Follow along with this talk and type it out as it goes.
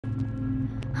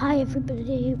Hi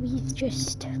everybody,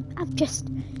 I've just,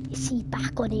 you see,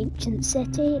 back on Ancient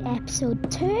City,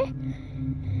 episode 2.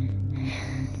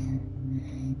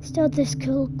 Still this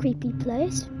cool, creepy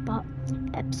place, but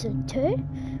episode 2.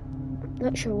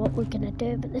 Not sure what we're gonna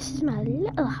do, but this is my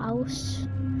little house.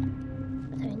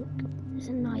 I think it's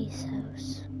a nice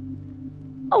house.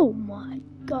 Oh my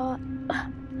god.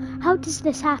 How does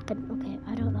this happen? Okay,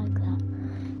 I don't like that.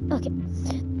 Okay.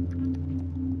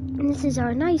 And this is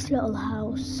our nice little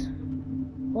house.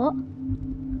 What?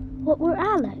 What were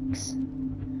Alex?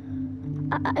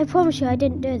 I promise you I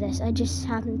didn't do this. I just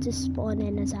happened to spawn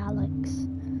in as Alex.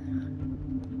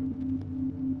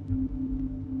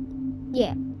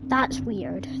 Yeah, that's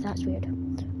weird. That's weird.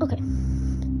 Okay.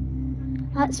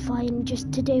 That's fine.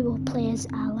 Just today we'll play as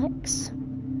Alex.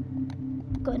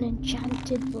 Got an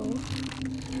enchanted bow.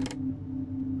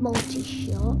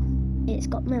 Multi-shot. It's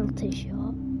got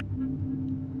multi-shot.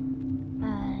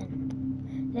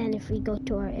 And then if we go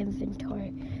to our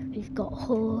inventory, we've got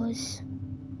hose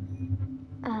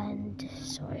and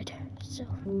sword. So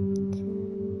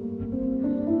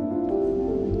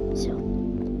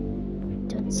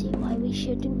don't see why we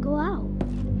shouldn't go out.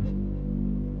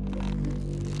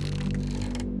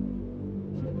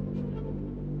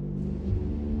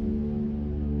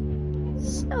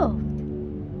 So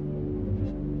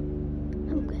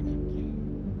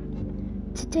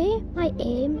today my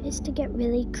aim is to get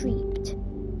really creeped.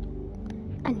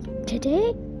 And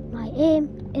today my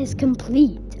aim is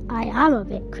complete. I am a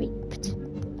bit creeped.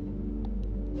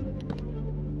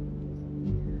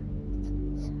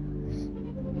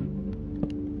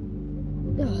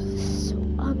 Ugh, so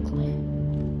ugly.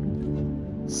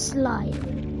 Slime.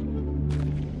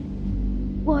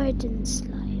 Warden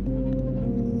slime.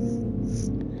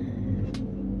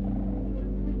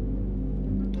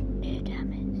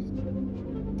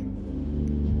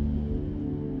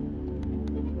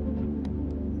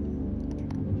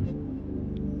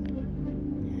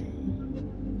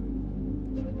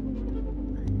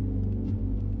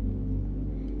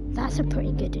 That's a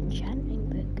pretty good enchanting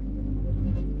book.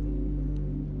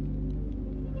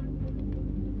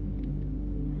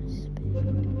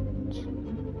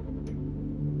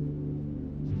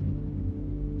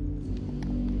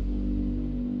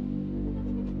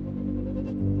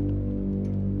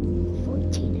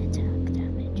 14 attack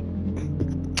damage.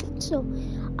 So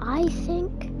I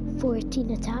think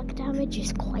 14 attack damage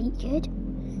is quite good.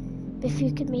 If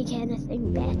you could make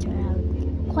anything better, I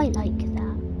would quite like that.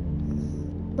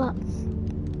 But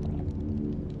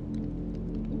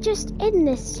just in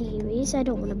this series, I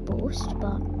don't want to boast,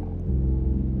 but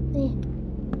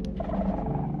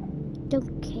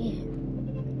don't care.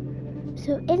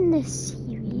 So in this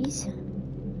series,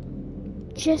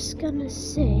 just gonna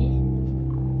say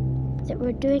that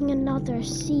we're doing another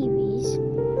series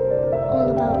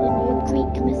all about a new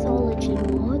Greek mythology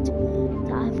mod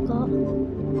that I've got.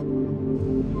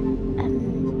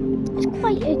 It's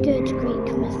quite a good Greek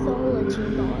mythology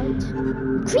mod.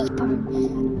 Creeper!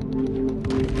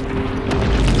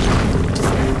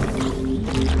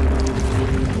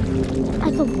 I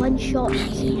can one-shot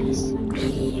these.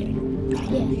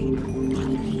 Yeah.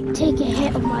 Take a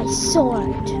hit of my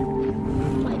sword.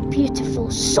 My beautiful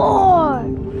sword!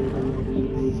 In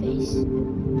the face.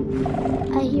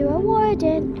 I hear a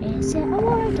warden. Is it a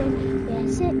warden?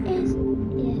 Yes it is.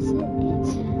 Yes it is.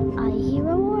 I hear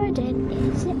a warden.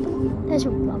 Is it? That's a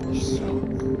rubbish song.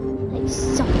 Like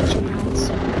such a bad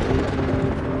song.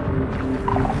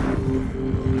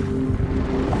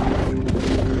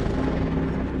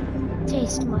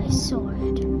 Taste my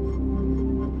sword.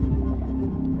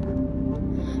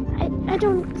 I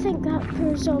don't think that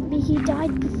poor zombie, he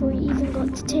died before he even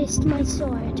got to taste my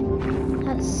sword.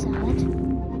 That's sad.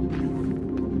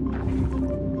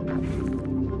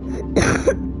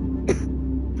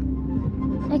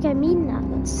 Like, I mean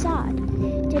that's sad.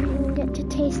 Didn't even get to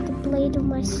taste the blade of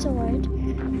my sword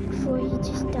before he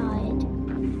just died.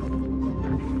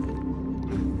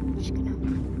 I'm just gonna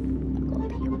go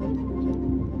up here.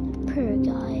 Poor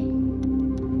guy.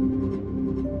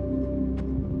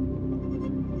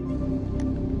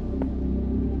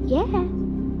 Yeah.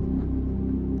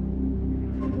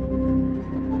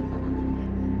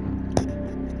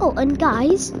 Oh, and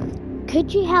guys,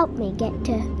 could you help me get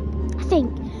to, I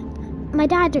think, my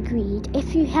dad agreed,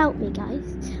 if you help me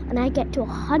guys, and I get to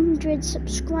 100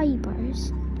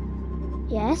 subscribers,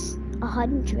 yes,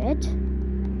 100,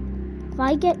 if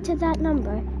I get to that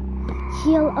number,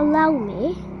 he'll allow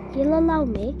me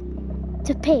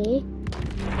to pay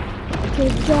to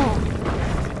get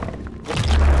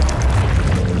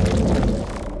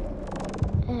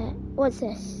what's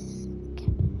this?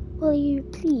 Will you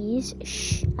please?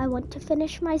 Shh, I want to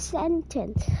finish my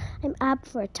sentence. I'm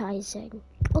advertising.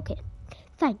 Okay,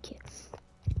 thank you.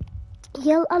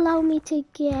 He'll allow me to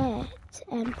get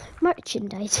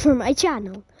merchandise for my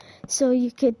channel, so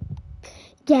you could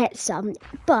get some,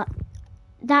 but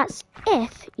that's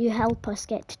if you help us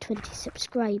get to 20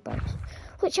 subscribers,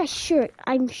 which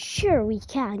I'm sure we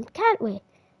can, can't we?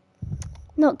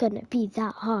 Not gonna be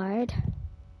that hard.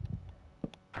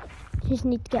 Just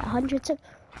need to get hundreds of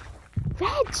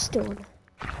redstone.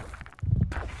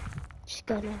 Just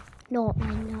gonna not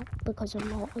mine that because I'm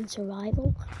not on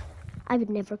survival. I would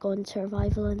never go on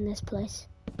survival in this place.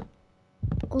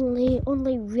 Only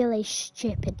really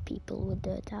stupid people would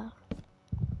do that.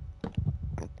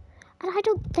 And I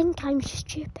don't think I'm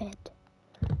stupid.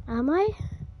 Am I?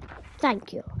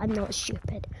 Thank you. I'm not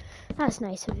stupid. That's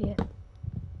nice of you.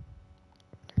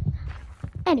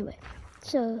 Anyway,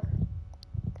 so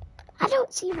I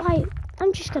don't see why.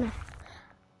 I'm just gonna.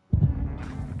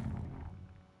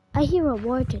 I hear a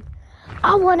warden.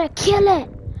 I wanna kill it.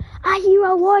 I hear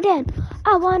a warden.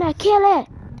 I wanna kill it.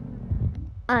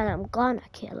 And I'm gonna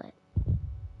kill it.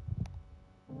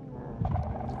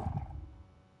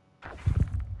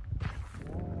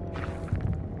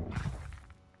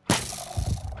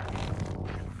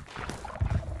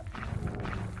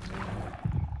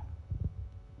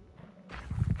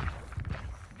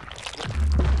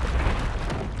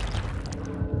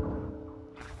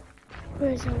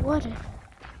 Where's a warden?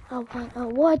 I want a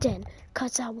warden,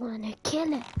 'cause I wanna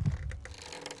kill it.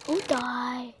 Who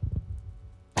die?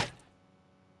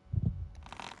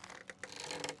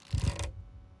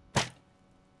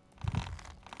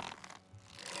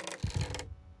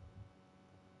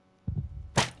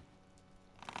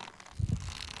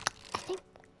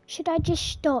 Should I just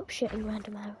stop shooting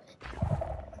random arrows?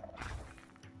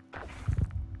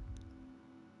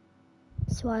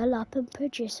 Swirl up and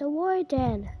produce a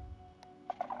warden.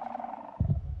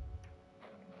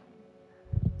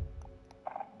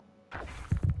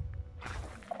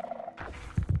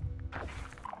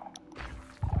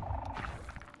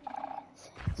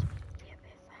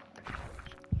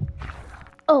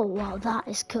 Oh wow, that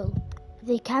is cool.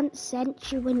 They can't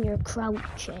sense you when you're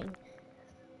crouching.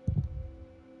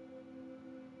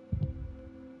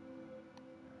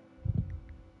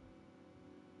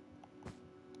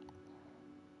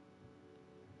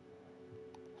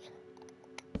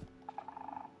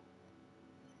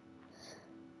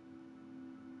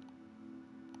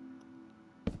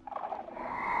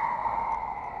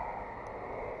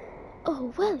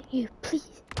 Oh, will you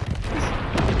please?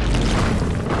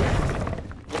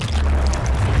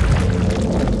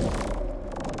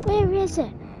 Where is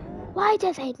it? Why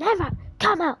do they never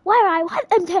come out where I want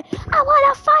them to? I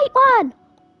want to fight one!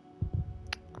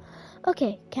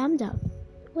 Okay, calm down.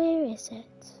 Where is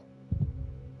it?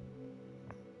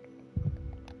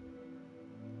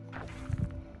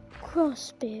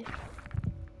 Crossbow.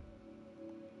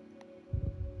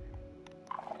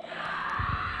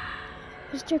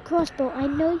 Mr. Crossbow, I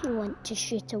know you want to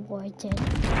shoot a warden.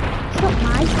 It's not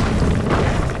my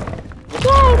fault.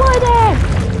 Yay, warden!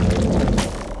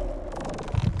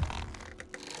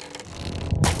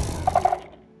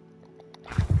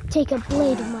 Take a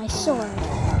blade of my sword.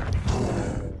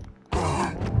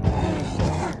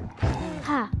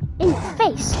 Ha! In your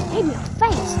face! In your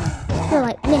face! No,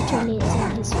 like literally it's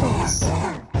in his face.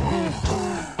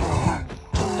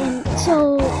 And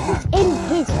so it's in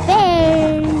his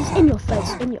face! In your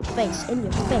face, in your face, in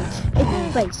your face, in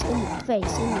your face, in your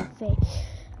face, in your face.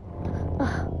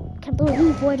 Oh, can't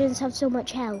believe wardens have so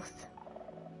much health.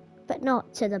 But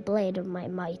not to the blade of my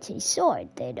mighty sword,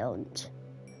 they don't.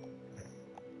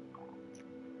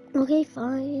 Okay,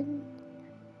 fine.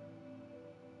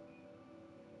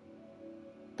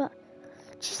 But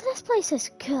just this place is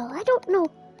cool. I don't know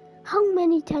how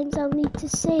many times I'll need to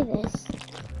say this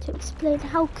to explain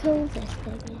how cool this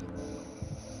thing is.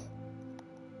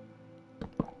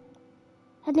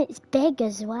 And it's big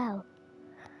as well.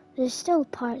 There's still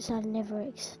parts I've never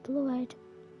explored.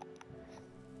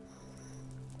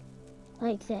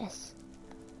 Like this.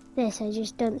 This, I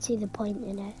just don't see the point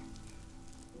in it.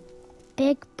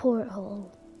 Big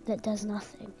porthole that does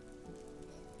nothing.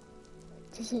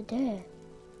 What does it do?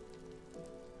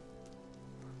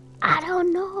 I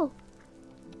don't know.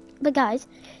 But guys,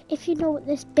 if you know what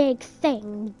this big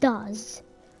thing does,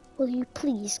 will you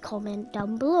please comment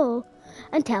down below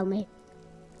and tell me?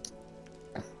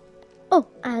 Oh,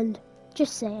 and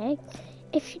just say,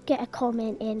 if you get a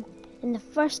comment in the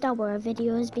first hour a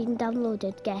video has been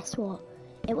downloaded, guess what?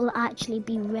 It will actually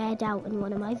be read out in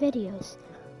one of my videos.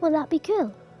 Will that be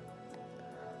cool?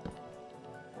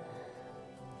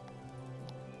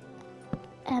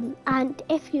 And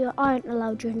if you aren't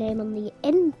allowed your name on the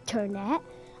internet,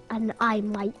 and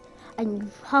and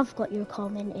you have got your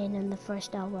comment in the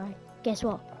first hour, guess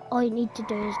what? All you need to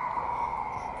do is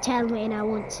tell me and I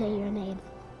won't say your name.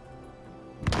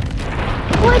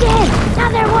 Warden!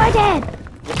 Another warden!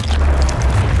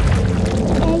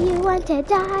 Yeah, you want to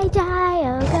die,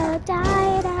 oh go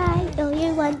die. Oh,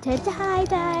 you want to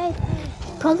die.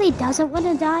 Probably doesn't want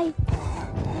to die.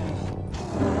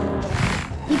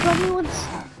 He probably wants,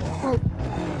 well,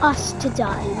 us to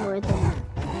die more than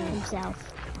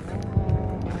himself.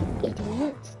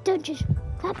 Idiots. Don't just...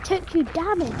 That took you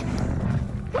damage.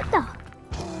 What the?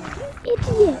 You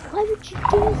idiot. Why would you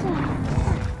do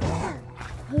that?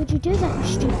 Why would you do that, you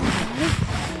stupid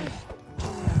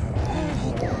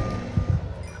guy?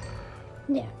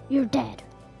 There. You're dead.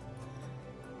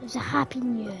 It was a happy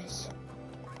news.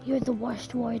 You're the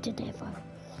worst warden ever.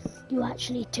 You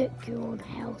actually took your own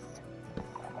health.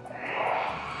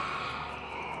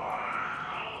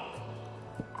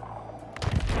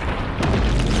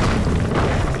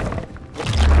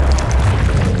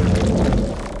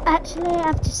 Actually,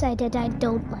 I've decided I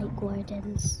don't like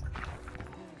wardens.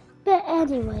 But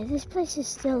anyway, this place is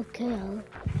still cool.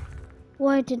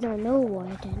 Warden or no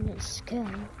warden, it's cool.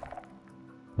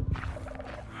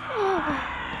 Oh.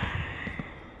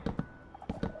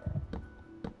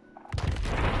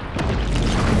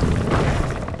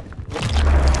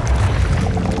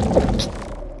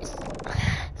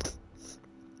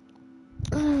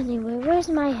 Anyway, where's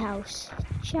my house?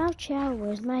 Chow chow,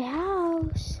 where's my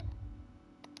house?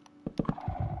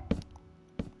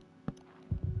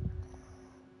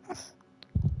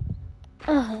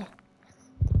 Ugh.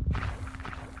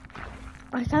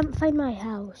 I can't find my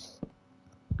house.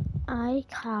 I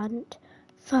can't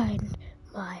find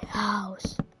my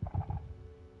house.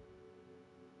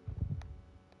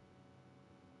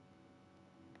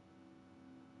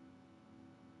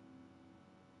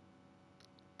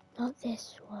 Not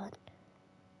this one.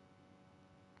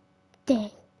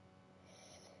 Dang.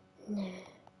 No.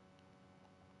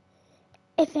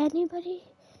 If anybody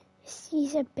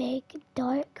sees a big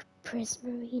dark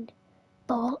prismarine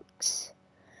box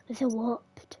with a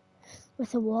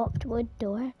warped wood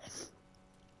door,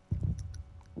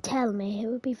 tell me, it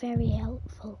would be very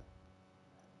helpful.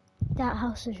 That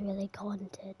house is really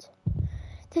haunted.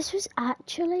 This was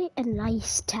actually a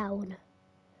nice town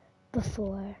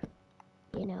before,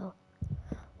 you know,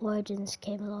 wardens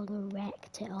came along and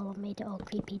wrecked it all and made it all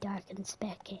creepy, dark and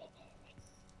specky.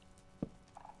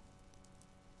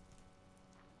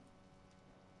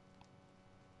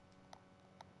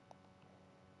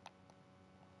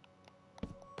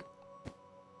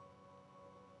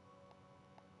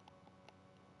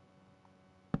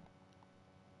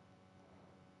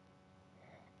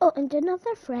 Oh, and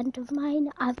another friend of mine,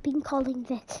 I've been calling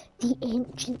this the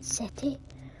Ancient City,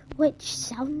 which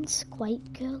sounds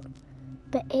quite cool,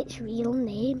 but its real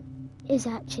name is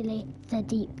actually the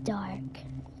Deep Dark.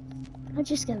 I'm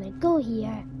just gonna go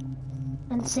here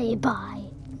and say bye.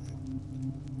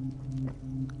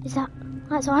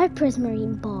 That's our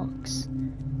prismarine box.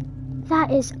 That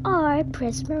is our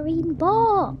prismarine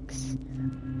box.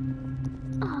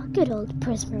 Ah, oh, good old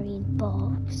prismarine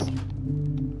box.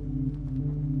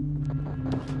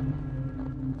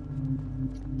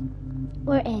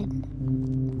 We're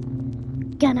in.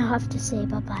 Gonna have to say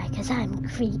bye-bye because I'm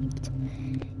creeped.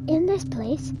 In this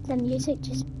place, the music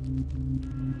just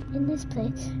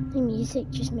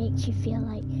makes you feel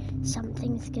like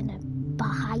something's gonna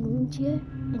behind you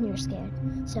and you're scared.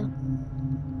 So,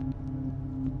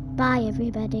 bye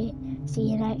everybody. See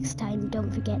you next time.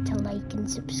 Don't forget to like and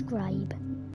subscribe.